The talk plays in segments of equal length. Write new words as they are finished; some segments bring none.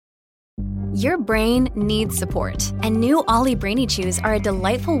Your brain needs support, and new Ollie Brainy Chews are a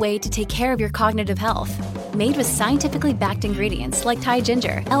delightful way to take care of your cognitive health. Made with scientifically backed ingredients like Thai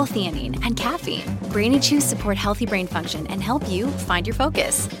ginger, L-theanine, and caffeine, Brainy Chews support healthy brain function and help you find your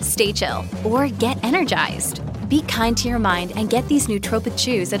focus, stay chill, or get energized. Be kind to your mind and get these nootropic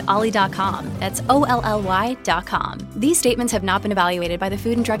chews at ollie.com. That's OLLY.com. These statements have not been evaluated by the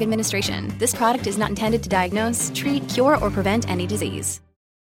Food and Drug Administration. This product is not intended to diagnose, treat, cure, or prevent any disease.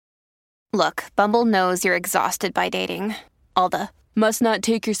 Look, Bumble knows you're exhausted by dating. All the, must not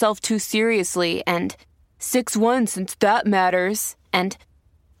take yourself too seriously, and 6'1" since that matters, and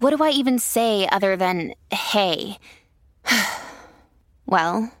what do I even say other than, hey?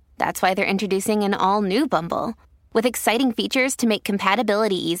 Well, that's why they're introducing an all-new Bumble, with exciting features to make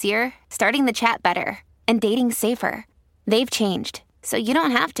compatibility easier, starting the chat better, and dating safer. They've changed, so you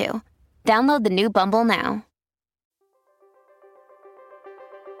don't have to. Download the new Bumble now.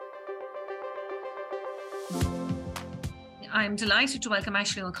 I'm delighted to welcome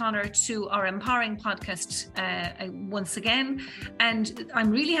Aisling O'Connor to our Empowering podcast once again. And I'm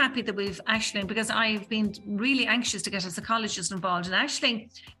really happy that we've Aisling, because I've been really anxious to get a psychologist involved. And Aisling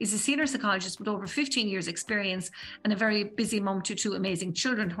is a senior psychologist with over 15 years experience and a very busy mum to two amazing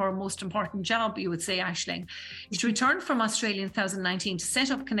children, her most important job, you would say, Aisling. She returned from Australia in 2019 to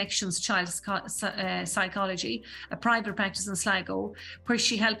set up Connections Child Psychology, a private practice in Sligo, where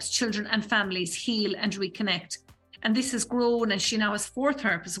she helps children and families heal and reconnect. And this has grown, and she now has 4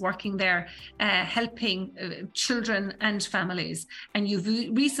 therapists working there, helping children and families. And you've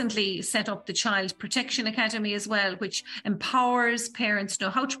recently set up the Child Protection Academy as well, which empowers parents to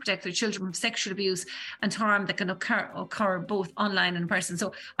know how to protect their children from sexual abuse and harm that can occur both online and in person.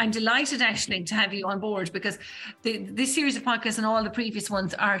 So I'm delighted, Aisling, to have you on board, because this series of podcasts and all the previous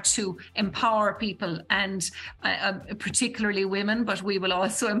ones are to empower people, and particularly women, but we will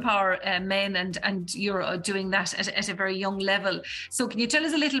also empower men, and you're doing that at a very young level. So can you tell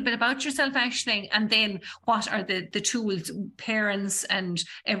us a little bit about yourself, Aisling, and then what are the tools parents and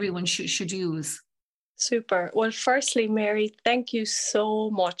everyone should use? Super. Well, firstly, Mary, thank you so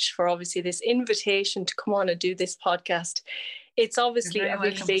much for obviously this invitation to come on and do this podcast. It's obviously a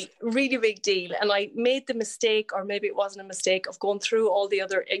really big deal. And I made the mistake, or maybe it wasn't a mistake, of going through all the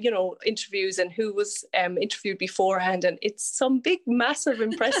other, interviews and who was interviewed beforehand. And it's some big, massive,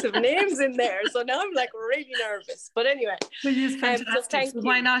 impressive names in there. So now I'm like really nervous. But anyway. Well, so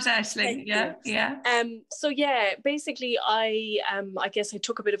why not, Aisling? Basically I guess I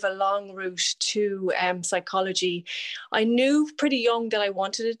took a bit of a long route to psychology. I knew pretty young that I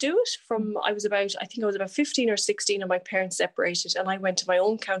wanted to do it I was about 15 or 16, and my parents separated, and I went to my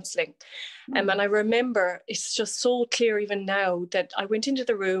own counselling. And I remember, it's just so clear even now, that I went into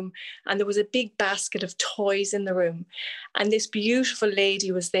the room and there was a big basket of toys in the room, and this beautiful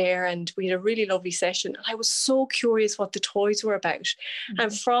lady was there, and we had a really lovely session. And I was so curious what the toys were about.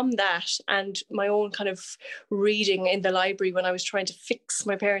 And from that, and my own kind of reading in the library when I was trying to fix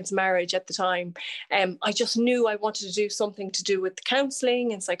my parents' marriage at the time, I just knew I wanted to do something to do with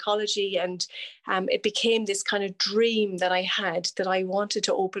counselling and psychology. And it became this kind of dream that I had, that I wanted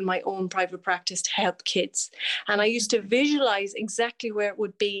to open my own private practice to help kids. And I used to visualize exactly where it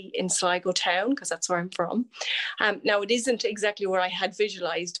would be in Sligo town, because that's where I'm from. Now, it isn't exactly where I had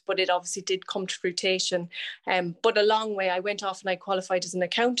visualized, but it obviously did come to fruition. But a long way, I went off and I qualified as an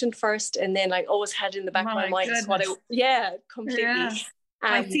accountant first, and then I always had in the back of my mind completely. Yeah.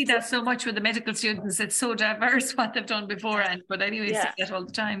 I see that so much with the medical students. It's so diverse what they've done beforehand. But anyway, I see that all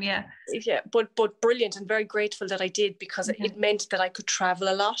the time, but brilliant, and very grateful that I did, because it meant that I could travel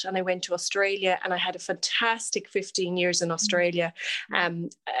a lot. And I went to Australia, and I had a fantastic 15 years in Australia.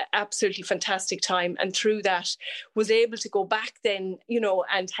 Absolutely fantastic time. And through that was able to go back then,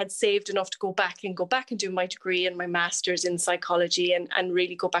 and had saved enough to go back and do my degree and my master's in psychology, and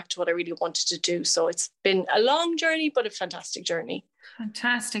really go back to what I really wanted to do. So it's been a long journey, but a fantastic journey.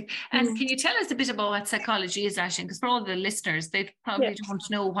 Fantastic. And can you tell us a bit about what psychology is, Aisling? Because for all the listeners, they probably don't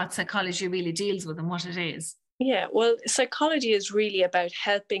know what psychology really deals with and what it is. Yeah, well, psychology is really about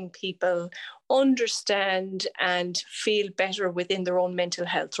helping people understand and feel better within their own mental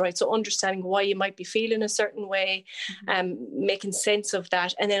health, right? So understanding why you might be feeling a certain way, making sense of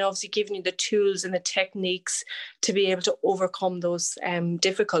that, and then obviously giving you the tools and the techniques to be able to overcome those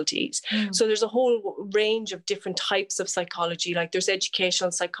difficulties. So there's a whole range of different types of psychology. Like there's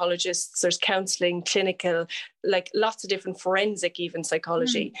educational psychologists, there's counselling, clinical, like lots of different forensic even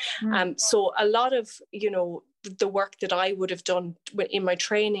psychology. So a lot of, the work that I would have done in my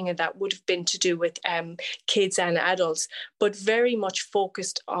training, and that would have been to do with kids and adults, but very much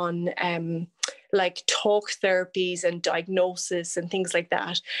focused on like talk therapies and diagnosis and things like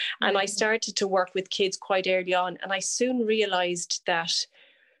that. Mm-hmm. And I started to work with kids quite early on, and I soon realized that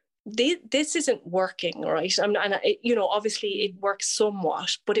this isn't working, right? Obviously it works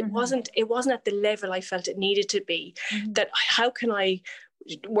somewhat, but it wasn't at the level I felt it needed to be. That how can I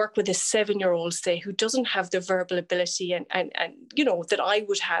work with a 7-year-old, say, who doesn't have the verbal ability and that I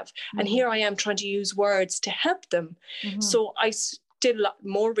would have, and here I am trying to use words to help them. So I did a lot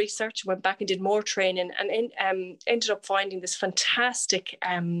more research, went back and did more training, and ended up finding this fantastic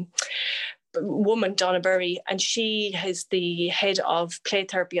woman, Donna Berry, and she is the head of Play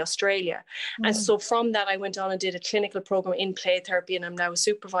Therapy Australia. And so from that I went on and did a clinical program in play therapy, and I'm now a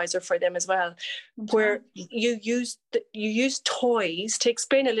supervisor for them as well, where you use toys. To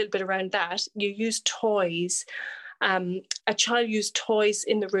explain a little bit around that, you use toys. A child used toys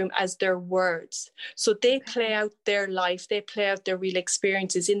in the room as their words. So they play out their life, they play out their real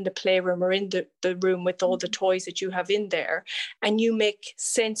experiences in the playroom or in the room with all the toys that you have in there. And you make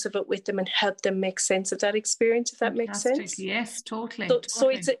sense of it with them and help them make sense of that experience, if that makes sense. Yes, totally. So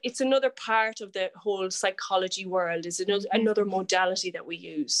it's another part of the whole psychology world, is another modality that we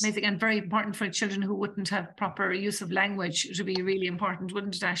use. Amazing, and very important for children who wouldn't have proper use of language. It would be really important,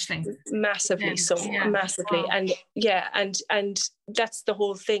 wouldn't it, Aisling? Massively massively. Wow. And that's the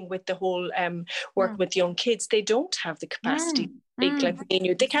whole thing with the whole work with young kids. They don't have the capacity to speak like me and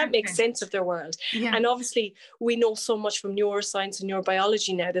you. They can't make sense of their world. Yeah. And obviously we know so much from neuroscience and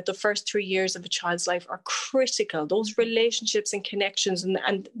neurobiology now that the first 3 years of a child's life are critical. Those relationships and connections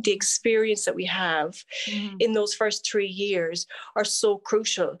and the experience that we have in those first 3 years are so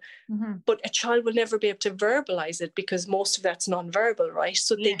crucial. But a child will never be able to verbalize it because most of that's nonverbal, right?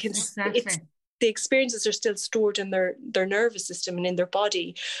 So they can the experiences are still stored in their nervous system and in their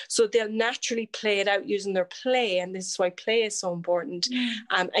body. So they'll naturally play it out using their play. And this is why play is so important.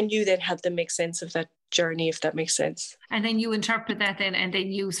 And you then help them make sense of that journey, if that makes sense. And then you interpret that and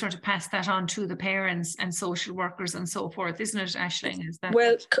then you sort of pass that on to the parents and social workers and so forth, isn't it, Aisling?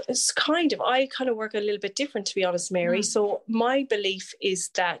 It's I kind of work a little bit different, to be honest, Mary. So my belief is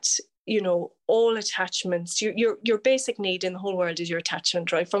that all attachments, your basic need in the whole world is your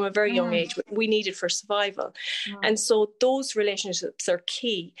attachment, right? From a very young age, we need it for survival. And so those relationships are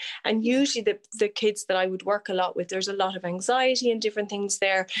key. And usually the kids that I would work a lot with, there's a lot of anxiety and different things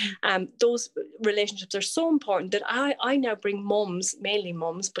there. Those relationships are so important that I now bring mums, mainly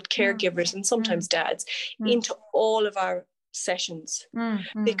mums, but caregivers and sometimes dads, into all of our sessions,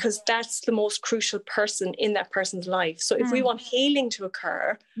 because that's the most crucial person in that person's life. So if we want healing to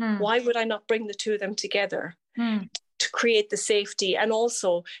occur, why would I not bring the two of them together to create the safety? And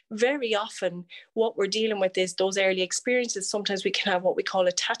also very often what we're dealing with is those early experiences. Sometimes we can have what we call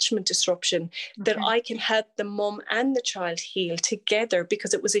attachment disruption, that I can help the mum and the child heal together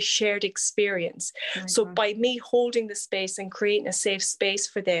because it was a shared experience. So by me holding the space and creating a safe space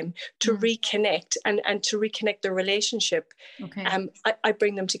for them to reconnect and to reconnect their relationship, I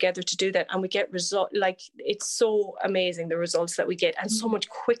bring them together to do that, and we get it's so amazing, the results that we get, and so much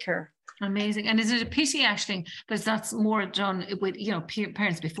quicker. Amazing. And is it a pity, Aisling, because that's more done with,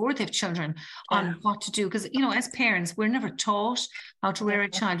 parents before they have children on what to do? Because, as parents, we're never taught how to rear a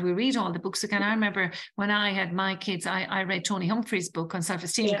child. We read all the books again. I remember when I had my kids, I read Tony Humphrey's book on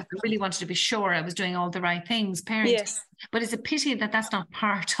self-esteem because I really wanted to be sure I was doing all the right things, parents. Yes. But it's a pity that that's not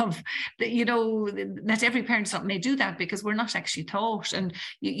part of that every parent may do that, because we're not actually taught. And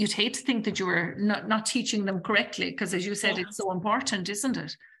you'd hate to think that you were not teaching them correctly, because as you said, it's so important, isn't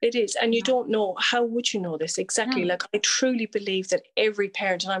it? It is. And you don't know, how would you know this exactly? Like, I truly believe that every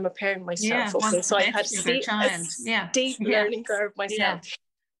parent, and I'm a parent myself, so I had a deep learning curve myself.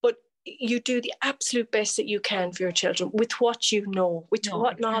 But you do the absolute best that you can for your children with what you know, with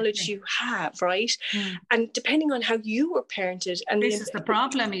what knowledge you have, right? And depending on how you were parented. And this is the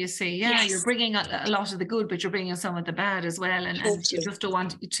problem, you see. You're bringing a lot of the good, but you're bringing some of the bad as well. And you just don't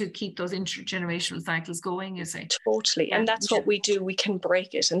want to keep those intergenerational cycles going, you see. Totally. And that's what we do. We can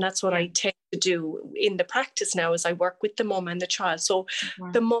break it. And that's what I tend to do in the practice now, as I work with the mum and the child. So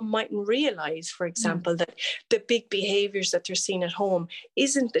the mum mightn't realise, for example, that the big behaviours that they're seeing at home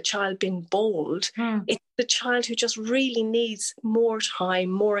isn't the child being bold. It's the child who just really needs more time,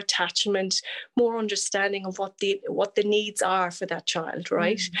 more attachment, more understanding of what the needs are for that child,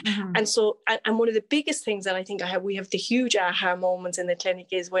 right? And so, and one of the biggest things that I think we have the huge aha moments in the clinic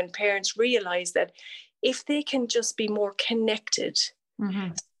is when parents realise that if they can just be more connected,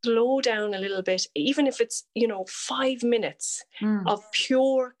 slow down a little bit, even if it's 5 minutes of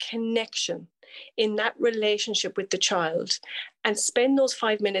pure connection, in that relationship with the child and spend those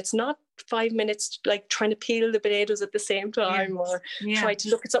 5 minutes, not 5 minutes like trying to peel the potatoes at the same time or try to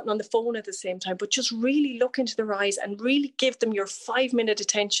look at something on the phone at the same time, but just really look into their eyes and really give them your 5-minute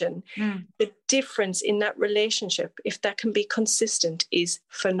attention. The difference in that relationship, if that can be consistent, is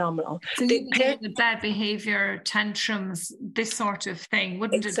phenomenal. So the bad behaviour, tantrums, this sort of thing,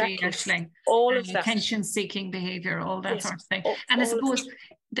 wouldn't it be, Aisling? All of that. Attention-seeking behaviour, all that sort of thing. And I suppose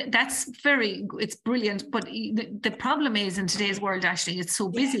that's it's brilliant, but the problem is in today's world, Aisling, it's so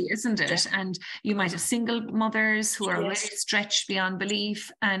busy, isn't it? And you might have single mothers who are really stretched beyond belief,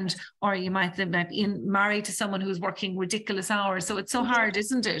 or you might have been married to someone who's working ridiculous hours. So it's so hard,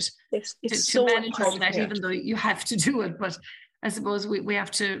 isn't it? It's to manage all that, even though you have to do it. But I suppose we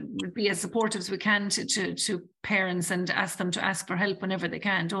have to be as supportive as we can to parents and ask them to ask for help whenever they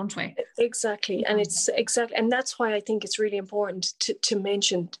can, don't we? Exactly. And and that's why I think it's really important to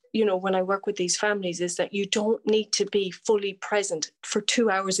mention, when I work with these families, is that you don't need to be fully present for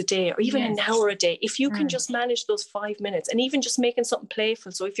 2 hours a day or even an hour a day. If you can just manage those 5 minutes, and even just making something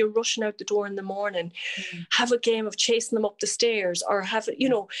playful. So if you're rushing out the door in the morning, have a game of chasing them up the stairs, or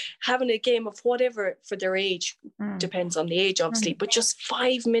having a game of whatever for their age, depends on the age, obviously, but just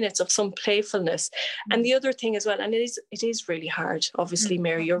 5 minutes of some playfulness. And the other thing as well, and it is really hard, obviously,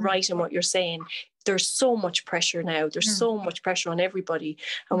 Mary, you're right in what you're saying. There's so much pressure now. There's so much pressure on everybody,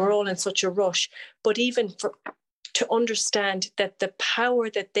 and we're all in such a rush. But even to understand that the power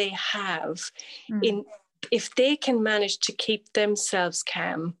that they have if they can manage to keep themselves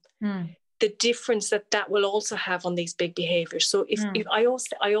calm, the difference that will also have on these big behaviors. So if I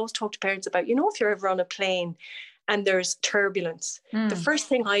always talk to parents about, if you're ever on a plane and there's turbulence, the first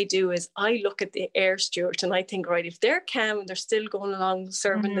thing I do is I look at the air steward and I think, right, if they're calm and they're still going along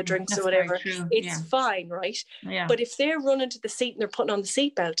serving the drinks or whatever, it's fine, right? Yeah. But if they're running to the seat and they're putting on the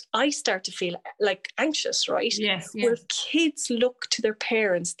seatbelt, I start to feel like anxious, right? Yes. Well, kids look to their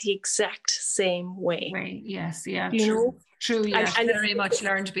parents the exact same way. Yes, yeah. True, yeah. And very much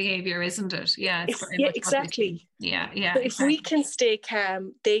learned behaviour, isn't it? Yeah, exactly. Yeah. But if we can stay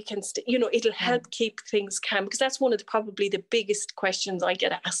calm, they can stay, it'll help keep things calm, because that's one of probably the biggest questions I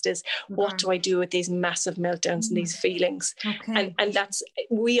get asked is, what do I do with these massive meltdowns and these feelings? Okay. And that's,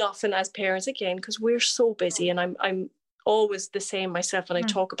 we often as parents, again, because we're so busy, and I'm always the same myself when I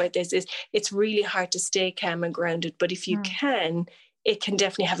talk about this, is it's really hard to stay calm and grounded, but if you can, it can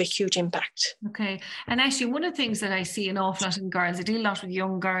definitely have a huge impact. Okay. And actually, one of the things that I see an awful lot in girls, I deal a lot with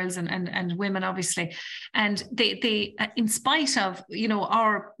young girls and women, obviously, and they in spite of,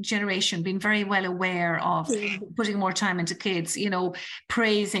 our generation being very well aware of putting more time into kids,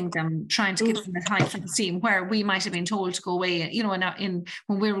 praising them, trying to give them a high self-esteem, where we might have been told to go away, when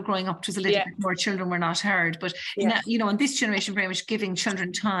we were growing up, it was a little bit more children were not heard, but in this generation, very much giving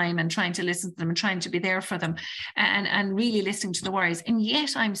children time and trying to listen to them and trying to be there for them and really listening to the words. And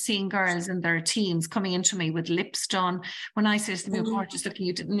yet I'm seeing girls in their teens coming into me with lips done. When I say to them, you're gorgeous looking,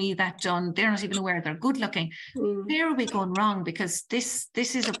 you didn't need that done, they're not even aware they're good looking. Where are we going wrong? Because this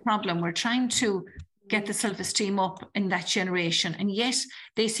is a problem. We're trying to get the self-esteem up in that generation, and yet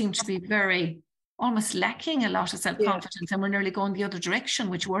they seem to be very almost lacking a lot of self-confidence, and we're nearly going the other direction,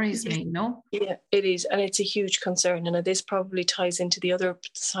 which worries me, no? Yeah, it is. And it's a huge concern. And this probably ties into the other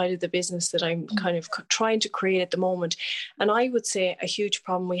side of the business that I'm kind of trying to create at the moment. And I would say a huge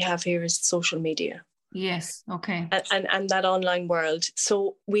problem we have here is social media. Yes, okay. And that online world.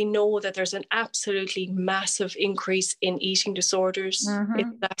 So we know that there's an absolutely massive increase in eating disorders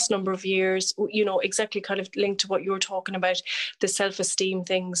in the last number of years, exactly kind of linked to what you were talking about, the self-esteem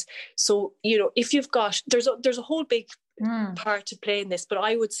things. So, if you've got, there's a whole big part to play in this, but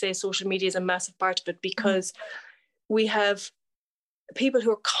I would say social media is a massive part of it, because we have people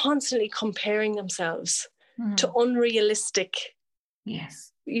who are constantly comparing themselves to unrealistic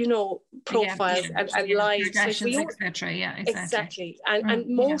profiles and lives, etc. Exactly. And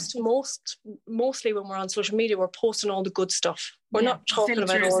mostly when we're on social media, we're posting all the good stuff. We're not talking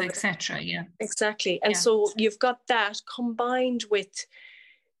filters, about all etc. Exactly. And so you've got that combined with,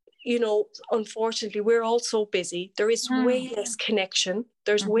 unfortunately, we're all so busy. There is way less connection.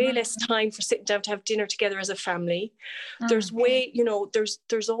 There's way less time for sitting down to have dinner together as a family. There's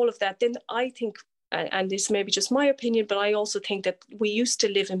there's all of that. Then I think, and this may be just my opinion, but I also think that we used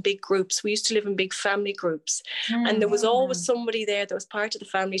to live in big groups. We used to live in big family groups. And there was always somebody there that was part of the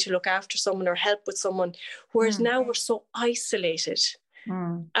family to look after someone or help with someone. Whereas now we're so isolated.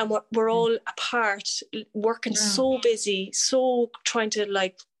 And we're all apart, working so busy, so trying to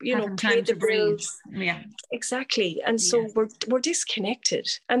pay the bills. Yeah, exactly. And so we're disconnected,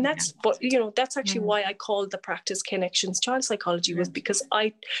 and that's that's actually why I called the practice Connections Child Psychology, was because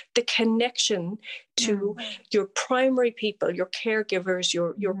the connection to your primary people, your caregivers,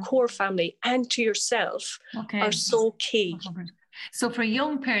 your core family, and to yourself are so key. So for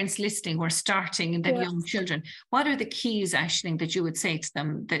young parents listening who are starting and then young children, what are the keys, Aisling, that you would say to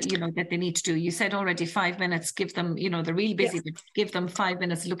them that, that they need to do? You said already 5 minutes, give them, they're really busy, but give them 5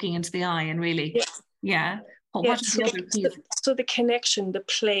 minutes looking into the eye and really, What are the other keys? So the connection, the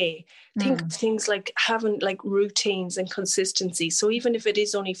play, think of things like having like routines and consistency. So even if it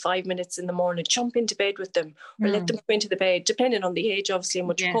is only 5 minutes in the morning, jump into bed with them or let them come into the bed, depending on the age, obviously, and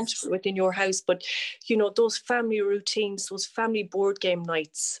what you're comfortable with in your house. But, those family routines, those family board game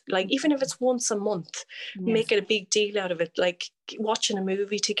nights, like even if it's once a month, make it a big deal out of it. Like watching a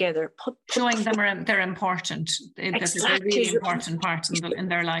movie together. Showing them they're important. Exactly. They're a really important part in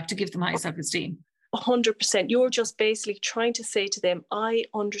their life, to give them high self-esteem. 100%. You're just basically trying to say to them, I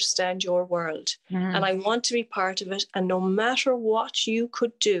understand your world and I want to be part of it. And no matter what you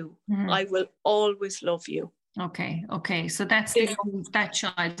could do, I will always love you. Okay. So that's that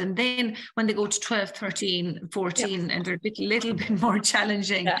child. And then when they go to 12, 13, 14, and they're a little bit more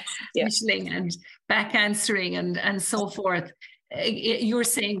challenging, questioning and back answering and so forth, you're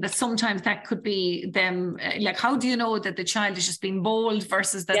saying that sometimes that could be them, like, how do you know that the child is just being bold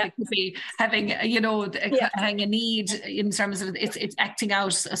versus that they could be having, having a need in terms of it's acting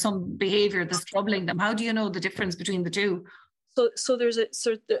out some behavior that's troubling them? How do you know the difference between the two? So there's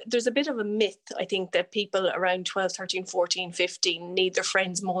a bit of a myth, I think, that people around 12, 13, 14, 15 need their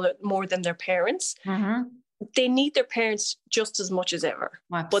friends more than their parents. They need their parents just as much as ever.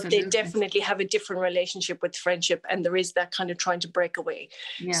 Absolutely. But they definitely have a different relationship with friendship, and there is that kind of trying to break away.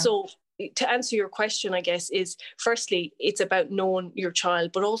 So to answer your question, I guess, is firstly, it's about knowing your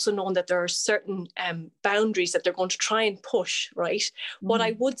child, but also knowing that there are certain boundaries that they're going to try and push, right? What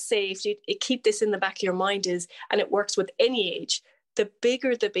I would say, if you keep this in the back of your mind, is, and it works with any age, the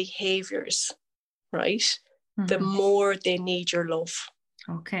bigger the behaviors, right, the more they need your love.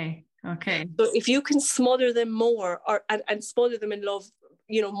 Okay. So if you can smother them more and smother them in love,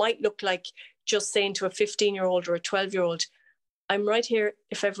 might look like just saying to a 15-year-old or a 12-year-old, I'm right here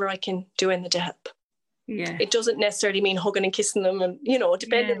if ever I can do anything to help. Yeah. It doesn't necessarily mean hugging and kissing them and,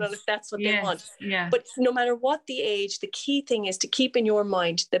 depending on if that's what they want. Yeah. But no matter what the age, the key thing is to keep in your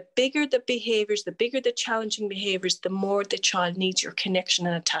mind, the bigger the behaviors, the bigger the challenging behaviors, the more the child needs your connection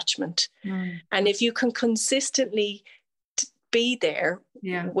and attachment. And if you can consistently be there,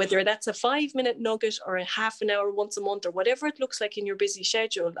 whether that's a 5-minute nugget or a half an hour once a month or whatever it looks like in your busy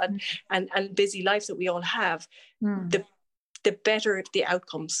schedule and busy life that we all have, the better the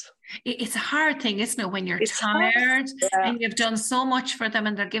outcomes. It's a hard thing, isn't it, when you're tired and you've done so much for them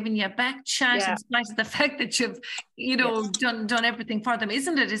and they're giving you a back chat in spite of the fact that you've done everything for them,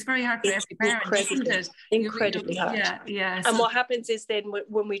 isn't it? It's very hard for every parent, isn't it? Incredibly hard. Yeah. And what happens is then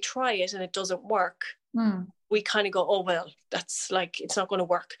when we try it and it doesn't work, we kind of go, oh, well, that's like, it's not going to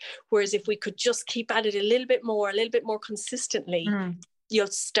work. Whereas if we could just keep at it a little bit more consistently, you'll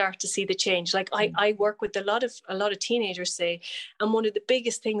start to see the change. Like I work with a lot of teenagers, say, and one of the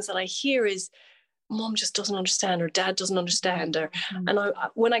biggest things that I hear is, Mom just doesn't understand, or Dad doesn't understand, and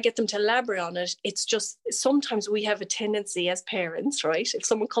when I get them to elaborate on it, it's just, sometimes we have a tendency as parents, right? If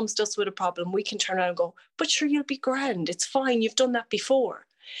someone comes to us with a problem, we can turn around and go, but sure, you'll be grand. It's fine. You've done that before.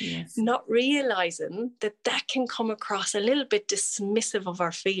 Yes. Not realizing that can come across a little bit dismissive of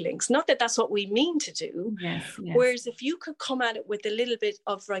our feelings. Not that that's what we mean to do. Yes. Whereas if you could come at it with a little bit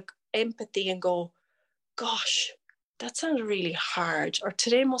of like empathy and go, gosh, that sounded really hard, or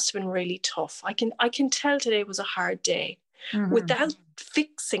today must have been really tough. I can tell today was a hard day. Without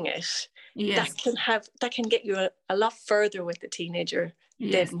fixing it, that can get you a lot further with the teenager.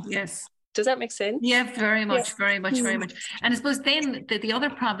 Yes. Does that make sense? Yeah, very much. And I suppose then the other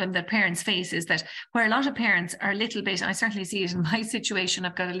problem that parents face is that where a lot of parents are a little bit, I certainly see it in my situation,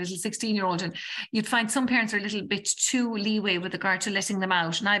 I've got a little 16-year-old, and you'd find some parents are a little bit too leeway with regard to letting them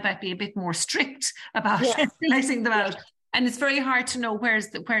out. And I might be a bit more strict about letting them out. And it's very hard to know where's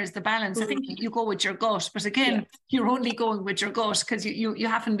the balance. I think you go with your gut, but again, you're only going with your gut because you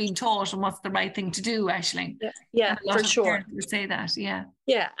haven't been taught on what's the right thing to do, Aisling. Yeah, for sure. Would say that,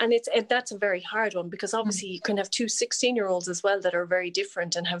 yeah, and that's a very hard one, because obviously you can have two 16-year-olds as well that are very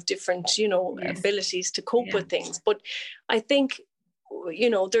different and have different, abilities to cope with things. But I think,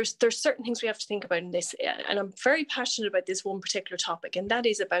 there's certain things we have to think about in this, and I'm very passionate about this one particular topic, and that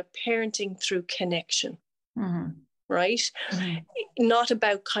is about parenting through connection. right? Not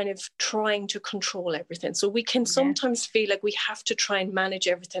about kind of trying to control everything. So we can sometimes feel like we have to try and manage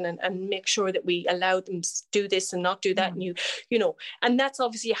everything and make sure that we allow them to do this and not do that. And you know, and that's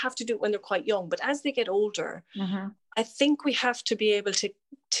obviously you have to do it when they're quite young. But as they get older, I think we have to be able to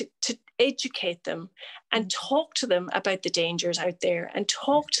educate them and talk to them about the dangers out there and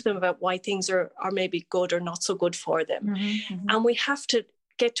talk to them about why things are maybe good or not so good for them. And we have to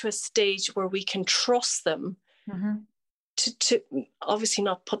get to a stage where we can trust them to obviously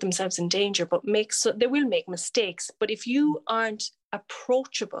not put themselves in danger, but they will make mistakes. But if you aren't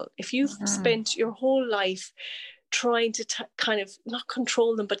approachable, if you've spent your whole life trying to kind of not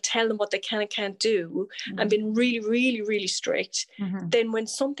control them, but tell them what they can and can't do, and been really, really, really strict, then when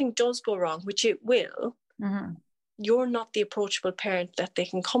something does go wrong, which it will, you're not the approachable parent that they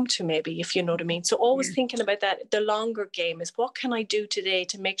can come to, maybe, if you know what I mean. So always thinking about that, the longer game is, what can I do today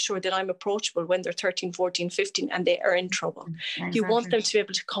to make sure that I'm approachable when they're 13, 14, 15 and they are in trouble? Exactly. You want them to be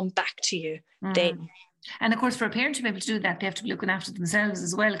able to come back to you then. And of course, for a parent to be able to do that, they have to be looking after themselves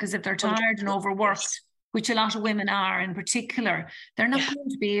as well, because if they're tired and overworked, which a lot of women are in particular, they're not going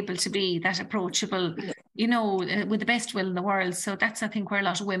to be able to be that approachable, you know, with the best will in the world. So that's, I think, where a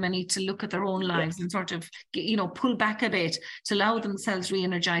lot of women need to look at their own lives and sort of, you know, pull back a bit to allow themselves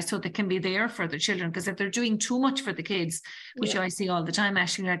re-energize so they can be there for their children. Because if they're doing too much for the kids, which I see all the time,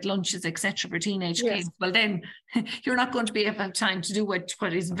 actually, like lunches, etc., for teenage kids, well, then you're not going to be able to have time to do what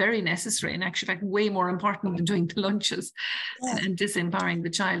is very necessary, and actually, in fact, way more important than doing the lunches and disempowering the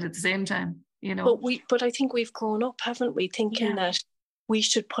child at the same time. You know, but I think we've grown up, haven't we, thinking that we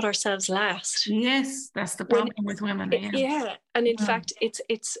should put ourselves last. Yes, that's the problem with women. And in fact,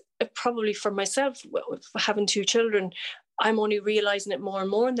 it's probably for myself, having 2 children, I'm only realizing it more and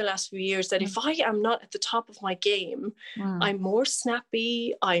more in the last few years that if I am not at the top of my game, I'm more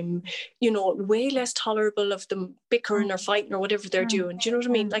snappy. I'm, you know, way less tolerable of them bickering or fighting or whatever they're doing. Do you know what I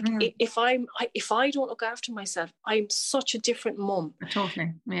mean? Like if I don't look after myself, I'm such a different mum.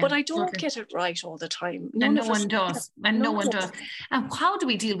 Totally. Yeah, but I don't get it right all the time. And no one does. And no one does. And how do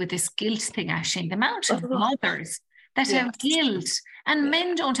we deal with this guilt thing, Aisling? The amount of mothers that have guilt, and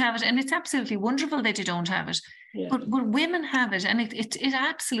men don't have it, and it's absolutely wonderful that they don't have it. But women have it, and it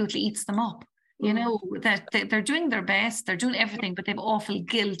absolutely eats them up. You know, that they're doing their best, they're doing everything, but they've awful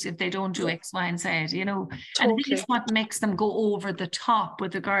guilt if they don't do X, Y, and Z, you know. Totally. And this is what makes them go over the top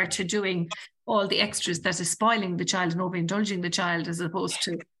with regard to doing all the extras that is spoiling the child and overindulging the child, as opposed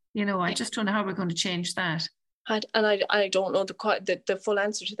to, you know, I just don't know how we're going to change that. And I don't know the full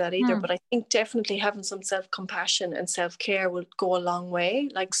answer to that either, but I think definitely having some self-compassion and self-care will go a long way,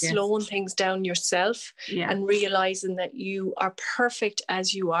 like slowing things down yourself and realizing that you are perfect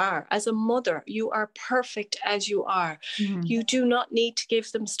as you are. As a mother, you are perfect as you are. You do not need to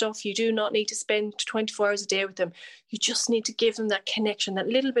give them stuff. You do not need to spend 24 hours a day with them. You just need to give them that connection, that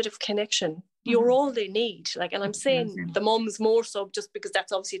little bit of connection. You're all they need. Like, and I'm saying the mums more so, just because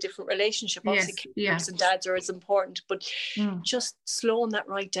that's obviously a different relationship. Obviously, moms and dads are as important, but just slowing that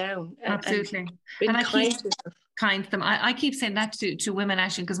right down. Absolutely. And I keep kind to them. I keep saying that to women,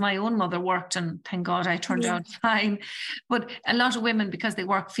 actually, because my own mother worked, and thank God I turned out fine. But a lot of women, because they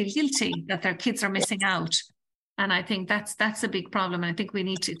work, feel guilty that their kids are missing out. And I think that's a big problem. And I think we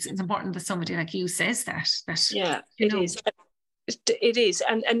need to, it's important that somebody like you says that it is. It is.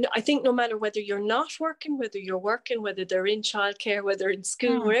 And I think no matter whether you're not working, whether you're working, whether they're in childcare, whether in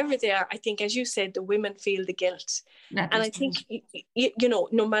school, wherever they are, I think, as you said, the women feel the guilt. And I think, you know,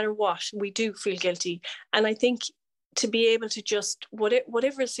 no matter what, we do feel guilty. And I think to be able to just,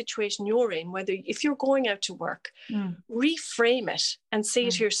 whatever situation you're in, whether if you're going out to work, reframe it and say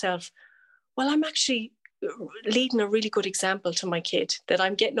to yourself, well, I'm actually leading a really good example to my kid, that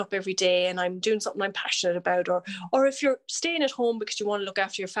I'm getting up every day and I'm doing something I'm passionate about, or if you're staying at home because you want to look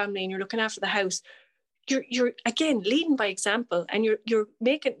after your family and you're looking after the house, you're again leading by example, and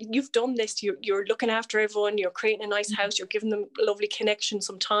you've done this, you're looking after everyone, you're creating a nice house, you're giving them a lovely connection,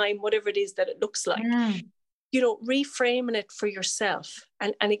 some time, whatever it is that it looks like. You know, reframing it for yourself.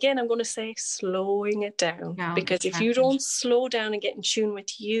 And again, I'm going to say slowing it down, because if you don't slow down and get in tune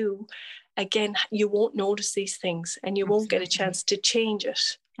with you, again, you won't notice these things, and you won't get a chance to change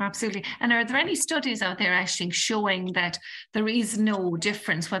it. Absolutely. And are there any studies out there actually showing that there is no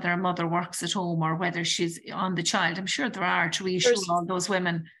difference whether a mother works at home or whether she's on the child? I'm sure there are, to reassure all those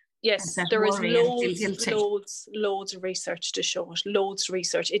women. Yes, there is loads of research to show it, loads of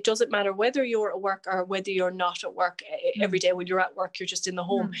research. It doesn't matter whether you're at work or whether you're not at work. Every day when you're at work, you're just in the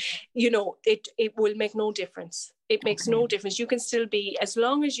home. You know, it will make no difference. It makes no difference. You can still be, as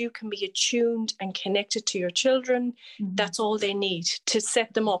long as you can be attuned and connected to your children, that's all they need to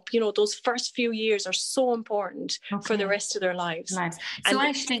set them up. You know, those first few years are so important for the rest of their lives. So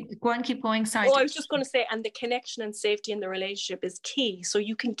actually, go on, keep going. Sorry. Oh, I was just going to say, and the connection and safety in the relationship is key. So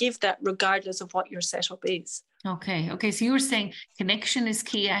you can give that regardless of what your setup is. Okay. So you were saying connection is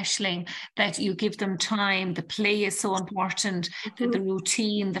key, Aisling, that you give them time, the play is so important, the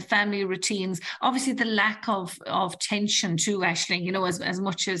routine, the family routines, obviously the lack of tension too, Aisling, you know, as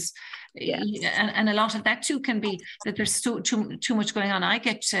much as, and a lot of that too can be that there's too much going on. I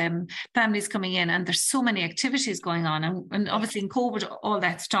get families coming in and there's so many activities going on, and obviously in COVID, all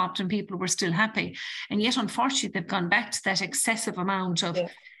that stopped and people were still happy. And yet, unfortunately, they've gone back to that excessive amount of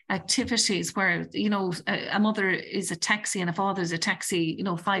activities where, you know, a mother is a taxi and a father is a taxi, you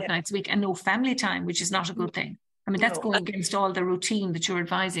know, 5 nights a week, and no family time, which is not a good thing. I mean, that's going against all the routine that you're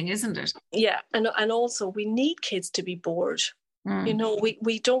advising, isn't it? Yeah. And also we need kids to be bored. You know,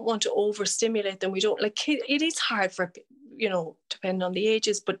 we don't want to overstimulate them. We don't like, it is hard for, you know, depending on the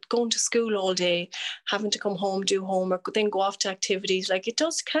ages, but going to school all day, having to come home, do homework, then go off to activities, like it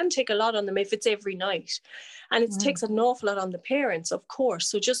can take a lot on them if it's every night. And it takes an awful lot on the parents, of course.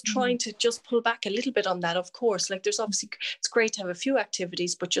 So just trying to just pull back a little bit on that, of course. Like there's obviously, it's great to have a few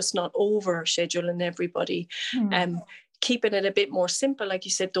activities, but just not over scheduling everybody. Keeping it a bit more simple, like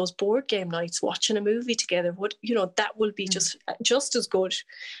you said, those board game nights, watching a movie together, that will be just as good,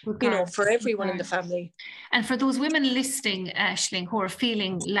 you know, for everyone in the family. And for those women listening, Aisling, who are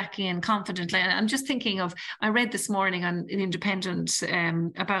feeling lacking in confidence, I'm just thinking of, I read this morning on Independent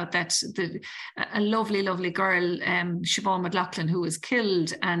about that, a lovely girl, Siobhan McLaughlin, who was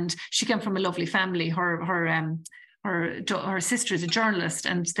killed, and she came from a lovely family. Her sister is a journalist,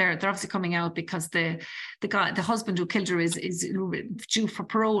 and they're obviously coming out because the husband who killed her is due for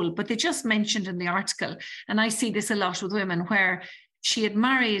parole. But they just mentioned in the article, and I see this a lot with women, where she had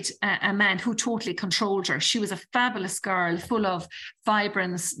married a man who totally controlled her. She was a fabulous girl, full of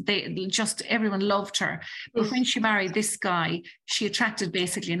vibrance. Everyone loved her. But when she married this guy, she attracted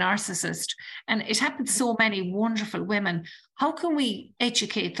basically a narcissist. And it happened to so many wonderful women. How can we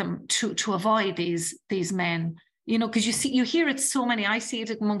educate them to avoid these men? You know, because you hear it so many, I see it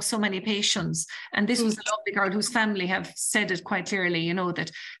among so many patients. And this was a lovely girl whose family have said it quite clearly, you know,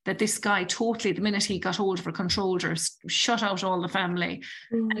 that this guy totally, the minute he got hold of her, controlled her, shut out all the family.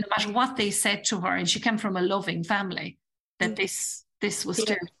 And no matter what they said to her, and she came from a loving family, that this was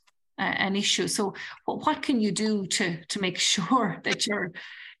still an issue. So what can you do to make sure that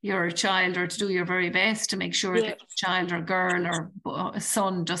your child, or to do your very best to make sure that your child or girl or a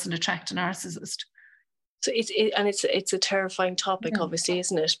son doesn't attract a narcissist? So it's a terrifying topic, obviously,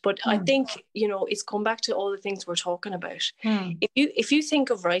 isn't it? But I think, you know, it's come back to all the things we're talking about. If you think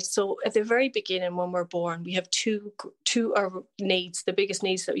of, right, so at the very beginning when we're born, we have two needs, the biggest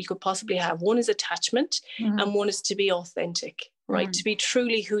needs that you could possibly have. One is attachment, and one is to be authentic, right? To be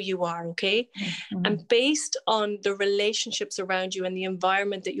truly who you are, okay? And based on the relationships around you and the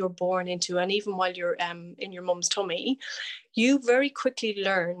environment that you're born into, and even while you're in your mum's tummy, you very quickly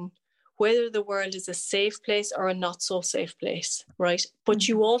learn whether the world is a safe place or a not so safe place, right? But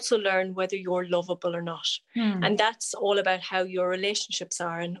you also learn whether you're lovable or not. And that's all about how your relationships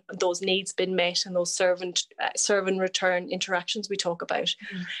are and those needs been met and those serve and return interactions we talk about.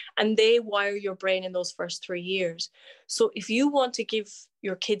 And they wire your brain in those first 3 years. So if you want to give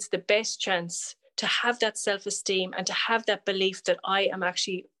your kids the best chance to have that self-esteem and to have that belief that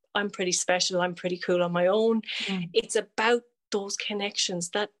I'm pretty special, I'm pretty cool on my own, it's about those connections,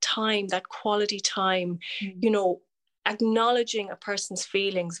 that time, that quality time, you know, acknowledging a person's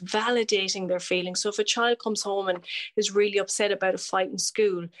feelings, validating their feelings. So if a child comes home and is really upset about a fight in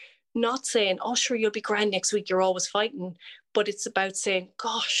school, not saying, oh, sure, you'll be grand next week, you're always fighting, but it's about saying,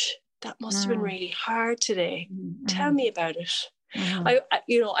 gosh, that must have been really hard today. Tell me about it.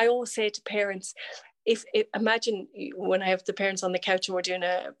 I always say to parents, if imagine when I have the parents on the couch and we're doing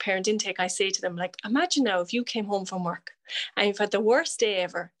a parent intake, I say to them, like, imagine now if you came home from work and you've had the worst day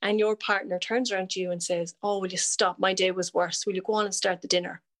ever and your partner turns around to you and says, oh, will you stop? My day was worse. Will you go on and start the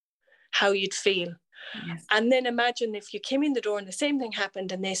dinner? How you'd feel. Yes. And then imagine if you came in the door and the same thing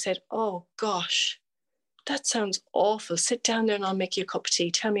happened and they said, oh gosh, that sounds awful. Sit down there and I'll make you a cup of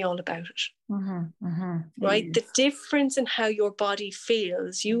tea. Tell me all about it. right? The difference in how your body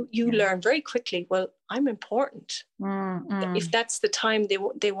feels, you learn very quickly, well, I'm important. If that's the time they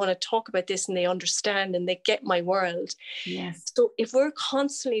want to talk about this and they understand and they get my world. Yes. So if we're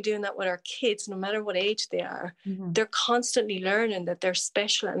constantly doing that with our kids, no matter what age they are, they're constantly learning that they're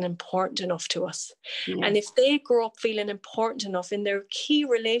special and important enough to us. Yes. And if they grow up feeling important enough in their key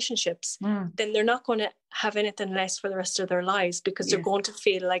relationships, then they're not going to have anything less for the rest of their lives, because they're going to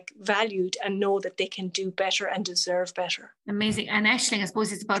feel like valued and know that they can do better and deserve better. Amazing. And Aisling, I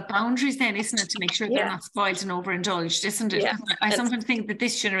suppose it's about boundaries then, isn't it? To make sure they're not spoiled and overindulged, isn't it? Yeah. I sometimes think that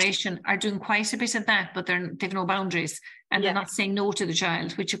this generation are doing quite a bit of that, but they've no boundaries, and they're not saying no to the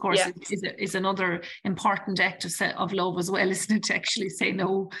child, which of course is another important act of love as well, isn't it? To actually say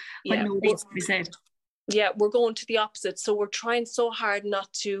no when no needs to be said. Yeah, we're going to the opposite. So we're trying so hard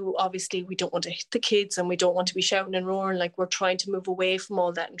not to, obviously, we don't want to hit the kids and we don't want to be shouting and roaring. Like, we're trying to move away from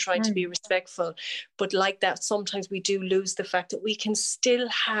all that and trying to be respectful. But like that, sometimes we do lose the fact that we can still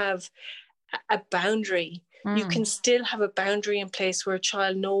have a boundary. You can still have a boundary in place where a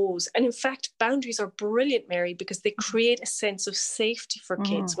child knows. And in fact, boundaries are brilliant, Mary, because they create a sense of safety for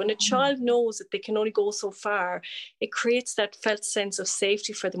kids. When a child knows that they can only go so far, it creates that felt sense of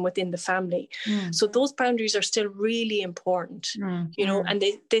safety for them within the family. So those boundaries are still really important, you know, and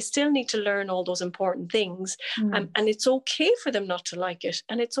they still need to learn all those important things. And it's okay for them not to like it.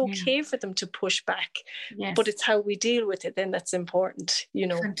 And it's okay for them to push back. Yes. But it's how we deal with it then that's important, you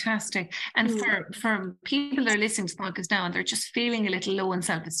know. Fantastic. And for people that are listening to the podcast now and they're just feeling a little low in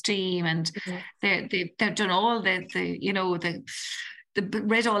self-esteem, and they've done all the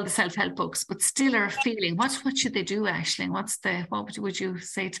read all the self-help books, but still are feeling, what should they do, Aisling? What would you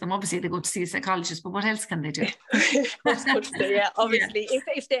say to them? Obviously they go to see a psychologist, but what else can they do? Obviously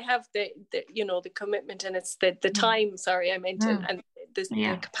if they have the you know, the commitment, and it's the time, and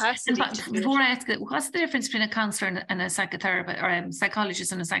the capacity. Before I ask it, what's the difference between a counsellor and a psychotherapist, or a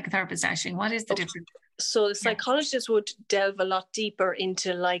psychologist and a psychotherapist, Aisling? What is the difference? So the psychologist would delve a lot deeper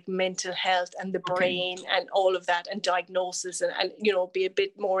into like mental health and the brain and all of that, and diagnosis, and you know, be a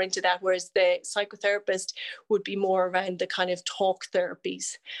bit more into that, whereas the psychotherapist would be more around the kind of talk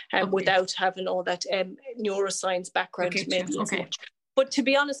therapies without having all that neuroscience background maybe as much. But to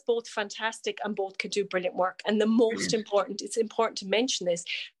be honest, both fantastic, and both could do brilliant work. And the most important, it's important to mention this,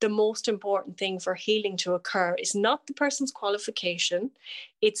 the most important thing for healing to occur is not the person's qualification.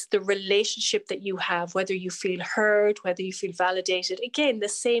 It's the relationship that you have, whether you feel heard, whether you feel validated. Again, the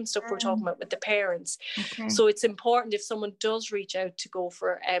same stuff we're talking about with the parents. So it's important, if someone does reach out to go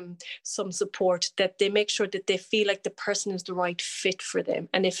for some support, that they make sure that they feel like the person is the right fit for them.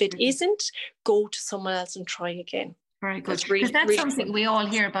 And if it isn't, go to someone else and try again. Very good. Because that's something we all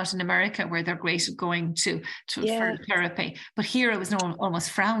hear about in America, where they're great at going to for therapy. But here it was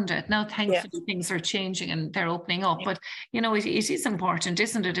almost frowned at. Now, thankfully, things are changing and they're opening up. But, you know, it is important,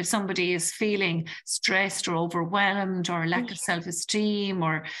 isn't it? If somebody is feeling stressed or overwhelmed, or lack of self-esteem,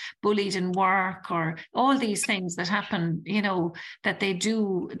 or bullied in work, or all these things that happen, you know, that they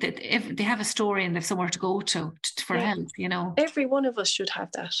do, that if they have a story and they've somewhere to go to for help, you know. Every one of us should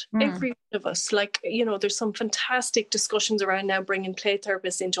have that. Every one of us. Like, you know, there's some fantastic discussions around now bringing play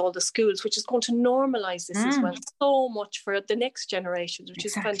therapists into all the schools, which is going to normalize this as well so much for the next generations, which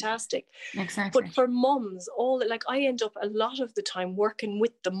is fantastic. But for mums, I end up a lot of the time working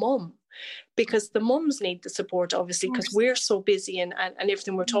with the mum, because the mums need the support, obviously, because we're so busy and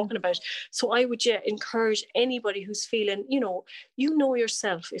everything we're talking about. So I would encourage anybody who's feeling, you know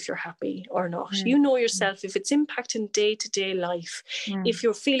yourself if you're happy or not. You know yourself if it's impacting day-to-day life. If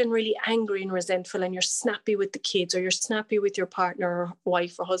you're feeling really angry and resentful and you're snappy with the kids, or you're snappy with your partner or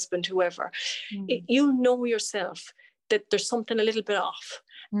wife or husband, whoever, you know yourself that there's something a little bit off.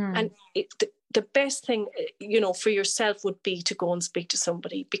 And the best thing, you know, for yourself would be to go and speak to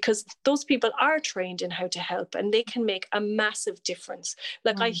somebody, because those people are trained in how to help, and they can make a massive difference.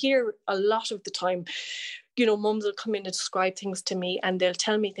 Like I hear a lot of the time, you know, mums will come in and describe things to me, and they'll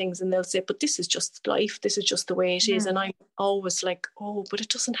tell me things and they'll say, but this is just life. This is just the way it is. And I'm always like, oh, but it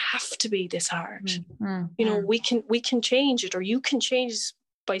doesn't have to be this hard. You know, we can change it, or you can change it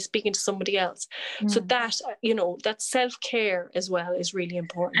by speaking to somebody else. So that, you know, that self-care as well is really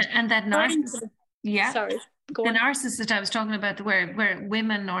important. And that narcissist, the narcissist that I was talking about, where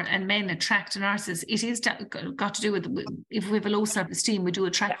women and men attract a narcissist, it is got to do with, if we have a low self-esteem, we do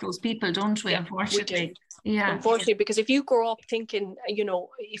attract those people, don't we? Unfortunately. Unfortunately, because if you grow up thinking,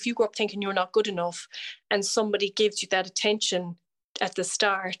 you're not good enough, and somebody gives you that attention, at the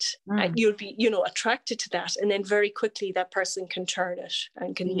start, you'll be, attracted to that. And then very quickly that person can turn it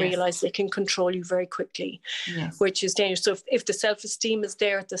and can realize they can control you very quickly, which is dangerous. So if the self-esteem is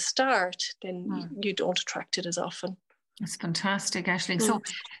there at the start, then you don't attract it as often. That's fantastic, Aisling. So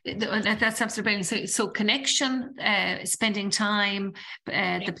that's absolutely brilliant. So connection, spending time,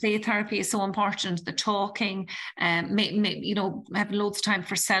 the play therapy is so important, the talking, having loads of time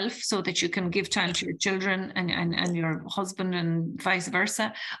for self so that you can give time to your children and your husband and vice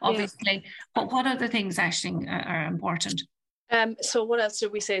versa, obviously. But what other things, Aisling, are important? So what else do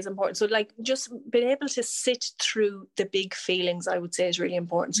we say is important? So like just being able to sit through the big feelings, I would say, is really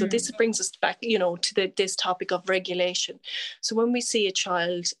important. So this brings us back, to this topic of regulation. So when we see a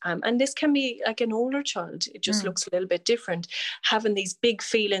child, and this can be like an older child, it just looks a little bit different, having these big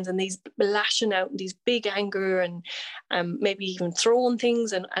feelings and these lashing out and these big anger and maybe even throwing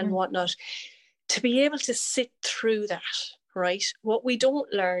things and whatnot, to be able to sit through that. Right. What we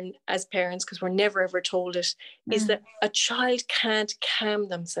don't learn as parents, because we're never ever told it, is that a child can't calm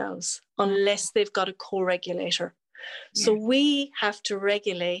themselves unless they've got a co-regulator. So we have to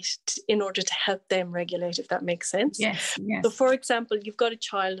regulate in order to help them regulate, if that makes sense. Yes. So for example, you've got a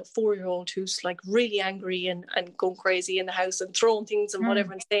child, a 4-year-old, who's like really angry and going crazy in the house and throwing things and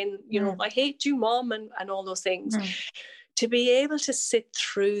whatever and saying, I hate you, Mom, and all those things. To be able to sit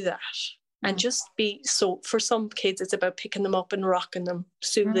through that. And just so for some kids, it's about picking them up and rocking them,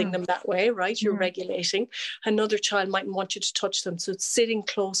 soothing them that way, right? You're regulating. Another child mightn't want you to touch them. So it's sitting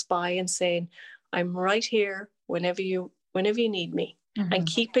close by and saying, I'm right here whenever you need me. And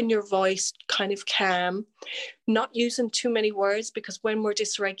keeping your voice kind of calm, not using too many words, because when we're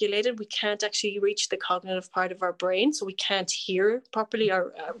dysregulated, we can't actually reach the cognitive part of our brain. So we can't hear properly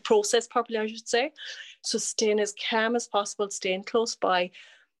or process properly, I should say. So staying as calm as possible, staying close by.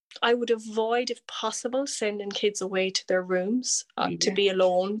 I would avoid, if possible, sending kids away to their rooms to be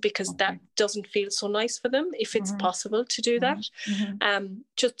alone, because that doesn't feel so nice for them, if it's possible to do that.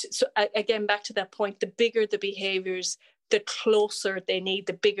 Just so, again, back to that point, the bigger the behaviours, the closer they need,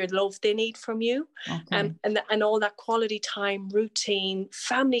 the bigger love they need from you. And all that quality time, routine,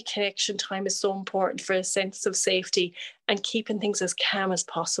 family connection time is so important for a sense of safety and keeping things as calm as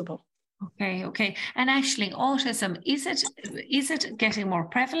possible. Okay. And Aisling, autism, is it getting more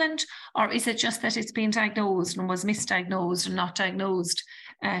prevalent, or is it just that it's been diagnosed and was misdiagnosed and not diagnosed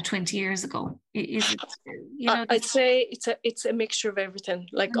 20 years ago? Is it, I'd say it's a mixture of everything.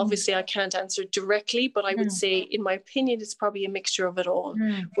 Like, obviously I can't answer directly, but I would say, in my opinion, it's probably a mixture of it all.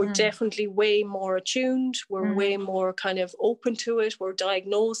 We're definitely way more attuned. We're way more kind of open to it. We're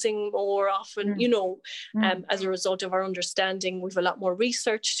diagnosing more often, as a result of our understanding. We've a lot more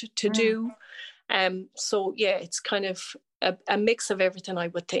research to do. So yeah, it's kind of a mix of everything, I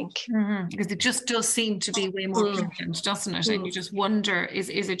would think. Because it just does seem to be way more prevalent, doesn't it? And you just wonder, is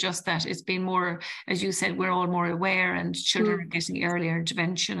it just that it's been more, as you said, we're all more aware and children are getting earlier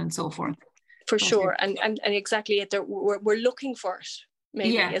intervention and so forth? For sure. And exactly it. We're looking for it.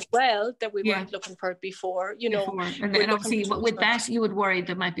 Maybe as well, that we weren't looking for it before, And obviously with that, you would worry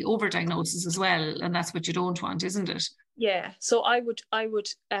there might be overdiagnosis as well, and that's what you don't want, isn't it? Yeah. So I would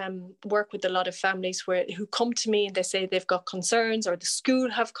work with a lot of families who come to me and they say they've got concerns, or the school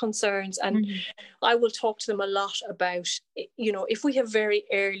have concerns, and I will talk to them a lot about, if we have very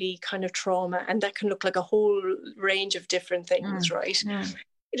early kind of trauma, and that can look like a whole range of different things, right?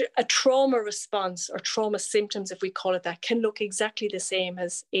 A trauma response, or trauma symptoms, if we call it that, can look exactly the same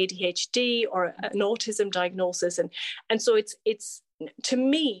as ADHD or an autism diagnosis. And so it's to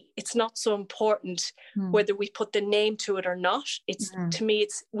me, it's not so important whether we put the name to it or not. To me,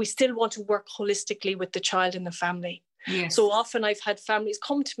 we still want to work holistically with the child and the family. Yes. So often I've had families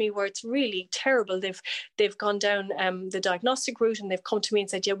come to me where it's really terrible. They've gone down the diagnostic route, and they've come to me and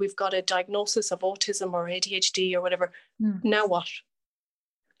said, yeah, we've got a diagnosis of autism or ADHD or whatever. Now what?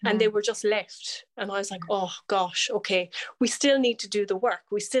 And they were just left. And I was like, oh gosh, okay, we still need to do the work.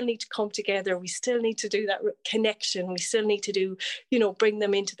 We still need to come together. We still need to do that connection. We still need to do, bring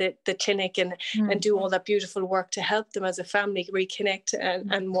them into the clinic and do all that beautiful work to help them as a family reconnect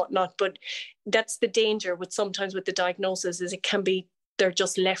and whatnot. But that's the danger sometimes with the diagnosis, is it can be, they're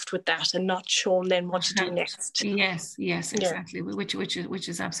just left with that and not shown then what to do next. Yes, exactly. Which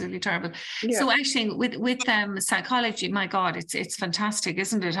is absolutely terrible. So actually, with psychology, my God, it's fantastic,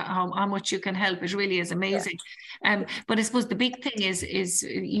 isn't it? How much you can help. It really is amazing. But I suppose the big thing is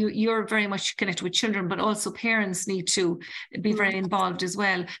you're very much connected with children, but also parents need to be very involved as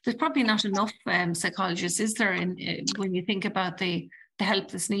well. There's probably not enough psychologists, is there? When you think about the the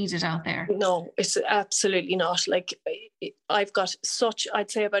help that's needed out there. No, it's absolutely not. Like, I've got I'd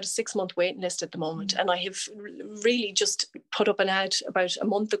say about a 6-month waiting list at the moment. And I have really just put up an ad about a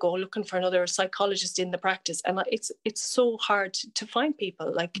month ago looking for another psychologist in the practice. And it's so hard to find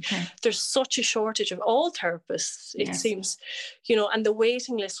people. Like, there's such a shortage of all therapists, it seems, and the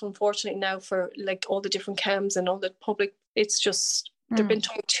waiting list, unfortunately, now for like all the different CAMHS and all the public, it's just, they've been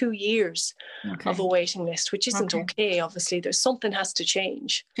told 2 years of a waiting list, which isn't okay. Obviously, there's something has to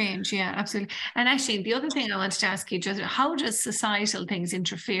change. Yeah, absolutely. And actually, the other thing I wanted to ask you, just how does societal things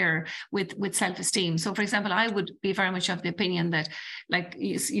interfere with self-esteem? So, for example, I would be very much of the opinion that, like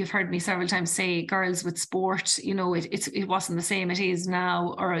you've heard me several times say, girls with sport, it wasn't the same it is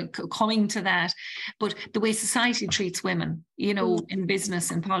now, or coming to that. But the way society treats women, in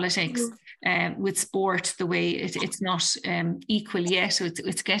business and politics, with sport, the way it's not equal yet, so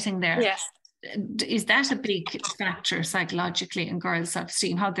it's getting there. Yeah. Is that a big factor psychologically in girls'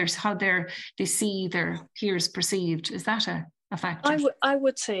 self-esteem? How they see their peers perceived? Is that a factor? I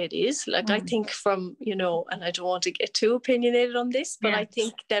would say it is. Like, I think from, and I don't want to get too opinionated on this, but I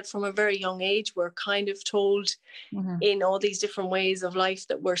think that from a very young age, we're kind of told in all these different ways of life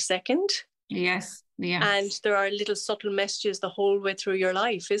that we're second. Yes. Yeah. And there are little subtle messages the whole way through your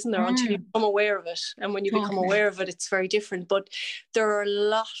life, isn't there? Until you become aware of it. And when you become aware of it, it's very different. But there are a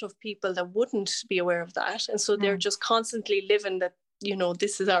lot of people that wouldn't be aware of that. And so they're just constantly living that,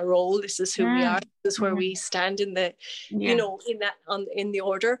 this is our role. This is who we are. This is where we stand in the, in the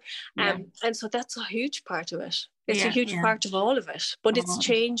order. And so that's a huge part of it. It's a huge part of all of it, but it's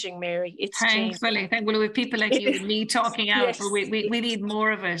changing, Mary. It's thankfully. Thankfully, with people like you and me talking out, but we need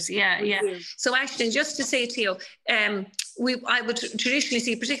more of it. Yeah. So actually, just to say to you, I would traditionally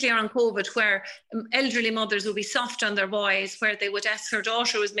see, particularly around COVID, where elderly mothers would be soft on their boys, where they would ask her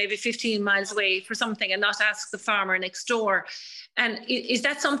daughter who was maybe 15 miles away for something and not ask the farmer next door. And is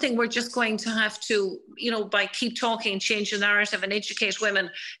that something we're just going to have to, by keep talking, change the narrative and educate women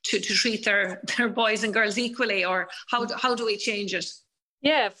to treat their boys and girls equally, or how do we change it?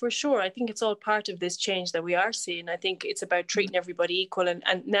 Yeah, for sure. I think it's all part of this change that we are seeing. I think it's about treating everybody equal. And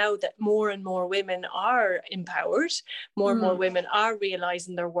now that more and more women are empowered, more and more women are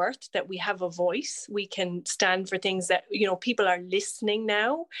realizing their worth, that we have a voice, we can stand for things that, people are listening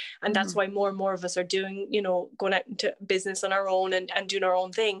now. And that's why more and more of us are doing, going out into business on our own and doing our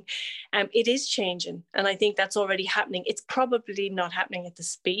own thing. It is changing. And I think that's already happening. It's probably not happening at the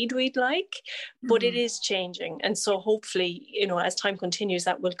speed we'd like, but it is changing. And so hopefully, as time continues,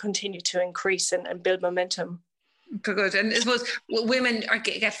 that will continue to increase and build momentum. Good. And I suppose women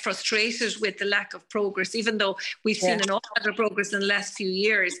get frustrated with the lack of progress, even though we've seen an awful lot of progress in the last few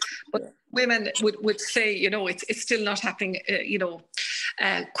years. But women would say, it's still not happening,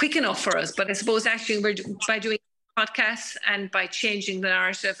 quick enough for us. But I suppose actually by doing podcasts and by changing the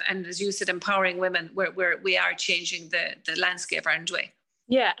narrative and, as you said, empowering women, we are changing the landscape, aren't we?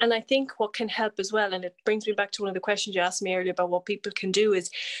 Yeah, and I think what can help as well, and it brings me back to one of the questions you asked me earlier about what people can do, is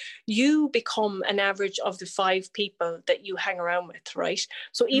you become an average of the 5 people that you hang around with, right?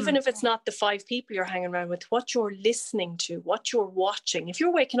 So even if it's not the 5 people you're hanging around with, what you're listening to, what you're watching. If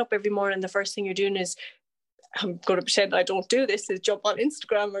you're waking up every morning, the first thing you're doing is, I'm going to pretend I don't do this, is jump on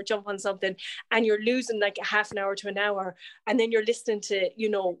Instagram or jump on something, and you're losing like a half an hour to an hour, and then you're listening to,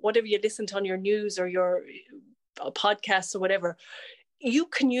 whatever you listen to on your news or your podcasts or whatever. You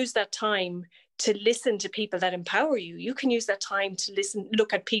can use that time to listen to people that empower you. You can use that time to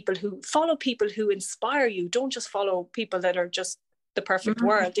look at follow people who inspire you. Don't just follow people that are just the perfect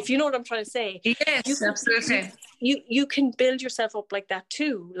world, if you know what I'm trying to say. Yes, absolutely. You can build yourself up like that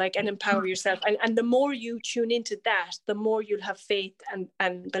too, and empower yourself. And the more you tune into that, the more you'll have faith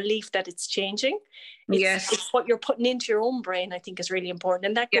and belief that it's changing. It's what you're putting into your own brain, I think, is really important.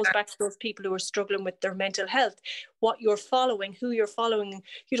 And that goes back to those people who are struggling with their mental health. What you're following, who you're following,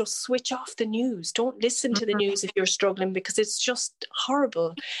 switch off the news. Don't listen to the news if you're struggling, because it's just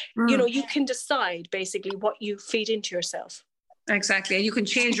horrible. You can decide basically what you feed into yourself. Exactly. And you can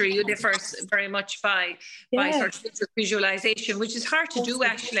change your universe very much by sort of visualization, which is hard to do,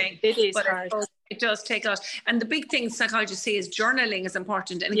 actually. It is hard. It does take out. And the big thing psychologists say is journaling is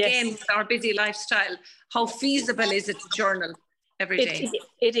important. And again, with our busy lifestyle, how feasible is it to journal every day?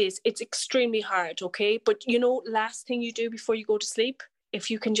 It is. It's extremely hard, okay? But last thing you do before you go to sleep, if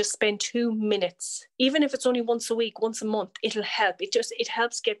you can just spend 2 minutes, even if it's only once a week, once a month, it'll help. It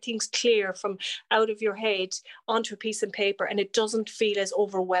helps get things clear from out of your head onto a piece of paper, and it doesn't feel as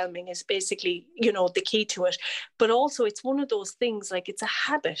overwhelming is basically, the key to it. But also it's one of those things, like it's a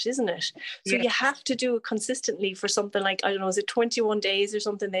habit, isn't it? So you have to do it consistently for something like, I don't know, is it 21 days or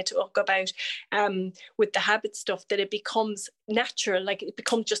something they talk about with the habit stuff, that it becomes natural, like it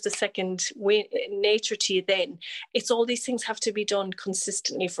becomes just a second nature to you. Then it's all these things have to be done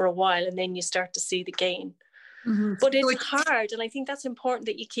consistently for a while, and then you start to see the gain. But it's hard, and I think that's important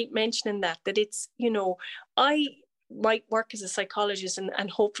that you keep mentioning that it's, I might work as a psychologist and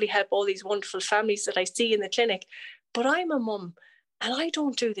hopefully help all these wonderful families that I see in the clinic, but I'm a mum and I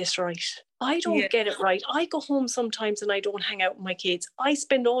don't do this right. I don't get it right. I go home sometimes and I don't hang out with my kids. I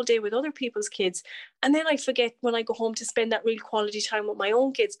spend all day with other people's kids, and then I forget when I go home to spend that real quality time with my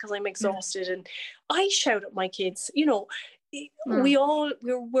own kids because I'm exhausted, and I shout at my kids. We're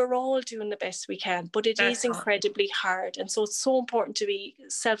all doing the best we can, but it is incredibly hard. And so it's so important to be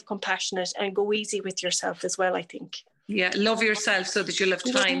self-compassionate and go easy with yourself as well, I think. Yeah, love yourself so that you'll have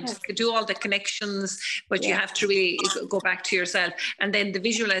time to do all the connections, but you have to really go back to yourself. And then the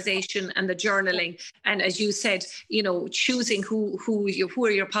visualization and the journaling. And as you said, choosing who are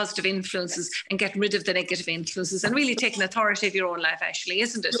your positive influences and getting rid of the negative influences, and really taking authority of your own life, Aisling,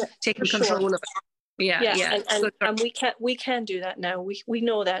 isn't it? Taking control of it. Yeah. And we can do that now. We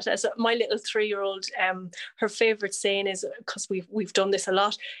know that. As my little 3-year-old, her favorite saying is, because we've done this a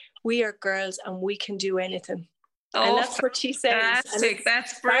lot, we are girls and we can do anything. And that's what she says. Fantastic.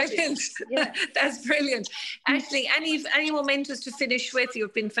 That's brilliant. Yeah. That's brilliant. Aisling, any mementos to finish with?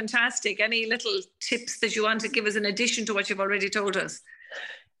 You've been fantastic. Any little tips that you want to give us in addition to what you've already told us?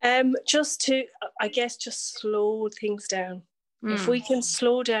 Just slow things down. If we can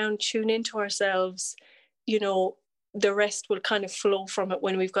slow down, tune into ourselves, the rest will kind of flow from it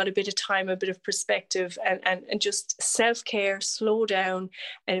when we've got a bit of time, a bit of perspective, and just self-care, slow down.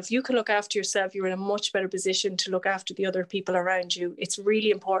 And if you can look after yourself, you're in a much better position to look after the other people around you. It's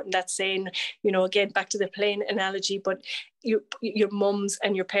really important, that saying, again, back to the plane analogy, but your mums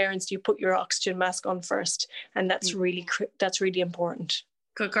and your parents, you put your oxygen mask on first. And that's really important.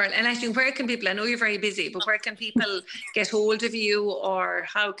 Good girl. And Aisling, where can people, I know you're very busy, but where can people get hold of you, or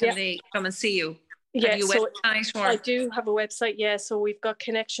how can they come and see you? Yeah, so I do have a website, so we've got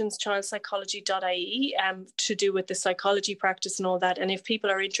connectionschildpsychology.ie to do with the psychology practice and all that. And if people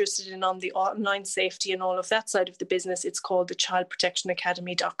are interested in on the online safety and all of that side of the business, it's called the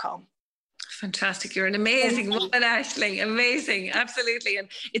childprotectionacademy.com. Fantastic. You're an amazing woman, Aisling. Amazing. Absolutely. And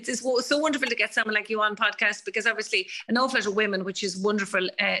it's so wonderful to get someone like you on podcast, because obviously an awful lot of women, which is wonderful,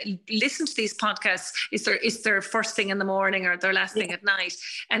 listen to these podcasts. It's their first thing in the morning or their last thing at night.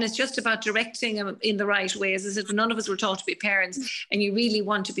 And it's just about directing them in the right way. As I said, none of us were taught to be parents, and you really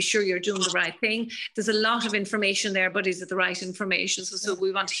want to be sure you're doing the right thing. There's a lot of information there, but is it the right information? So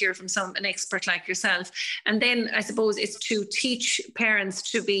we want to hear from an expert like yourself. And then I suppose it's to teach parents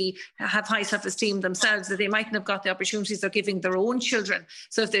to have high self-esteem themselves, that they mightn't have got the opportunities they're giving their own children.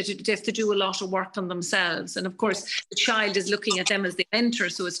 So if they have to do a lot of work on themselves. And of course, the child is looking at them as the mentor.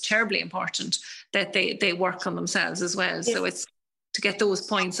 So it's terribly important that they work on themselves as well. Yeah. So it's to get those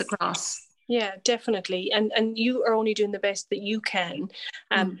points across. Yeah, definitely. And you are only doing the best that you can.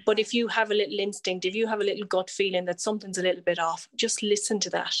 But if you have a little instinct, if you have a little gut feeling that something's a little bit off, just listen to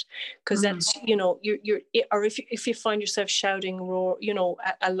that. Because that's, or if you find yourself shouting,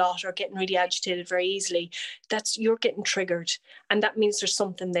 a lot, or getting really agitated very easily, you're getting triggered. And that means there's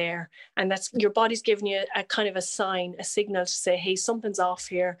something there. And that's your body's giving you a kind of a sign, a signal to say, hey, something's off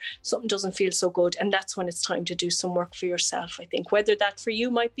here. Something doesn't feel so good. And that's when it's time to do some work for yourself, I think. Whether that for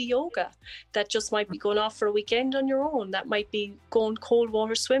you might be yoga. That just might be going off for a weekend on your own. That might be going cold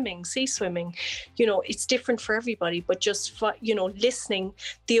water swimming, sea swimming. It's different for everybody, but just, listening,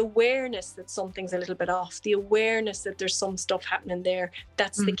 the awareness that something's a little bit off, the awareness that there's some stuff happening there,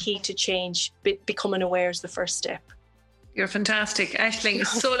 that's the key to change. Becoming aware is the first step. You're fantastic, Aisling.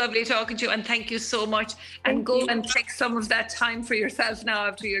 It's so lovely talking to you, and thank you so much. And go and take some of that time for yourself now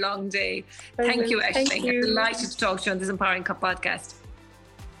after your long day. Thank you, Aisling. I'm delighted to talk to you on this Empowering Cup podcast.